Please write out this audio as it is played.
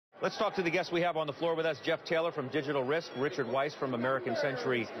Let's talk to the guests we have on the floor with us. Jeff Taylor from Digital Risk, Richard Weiss from American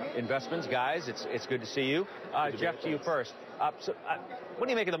Century Investments. Guys, it's good to see you. Jeff, to you first. What do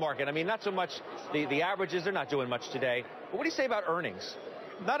you make of the market? I mean, not so much the averages, they're not doing much today. But what do you say about earnings?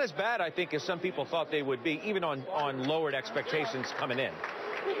 Not as bad, I think, as some people thought they would be, even on lowered expectations coming in.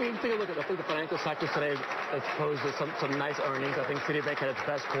 I mean, take a look at, I think the financial sector today exposed to some nice earnings. I think Citibank had its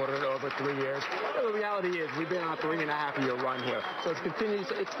best quarter in over 3 years. But the reality is we've been on a 3.5-year run here. So it's continues.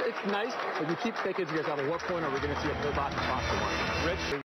 It's nice, but you keep thinking to yourself, at what point are we going to see a pullback across the market? Rich?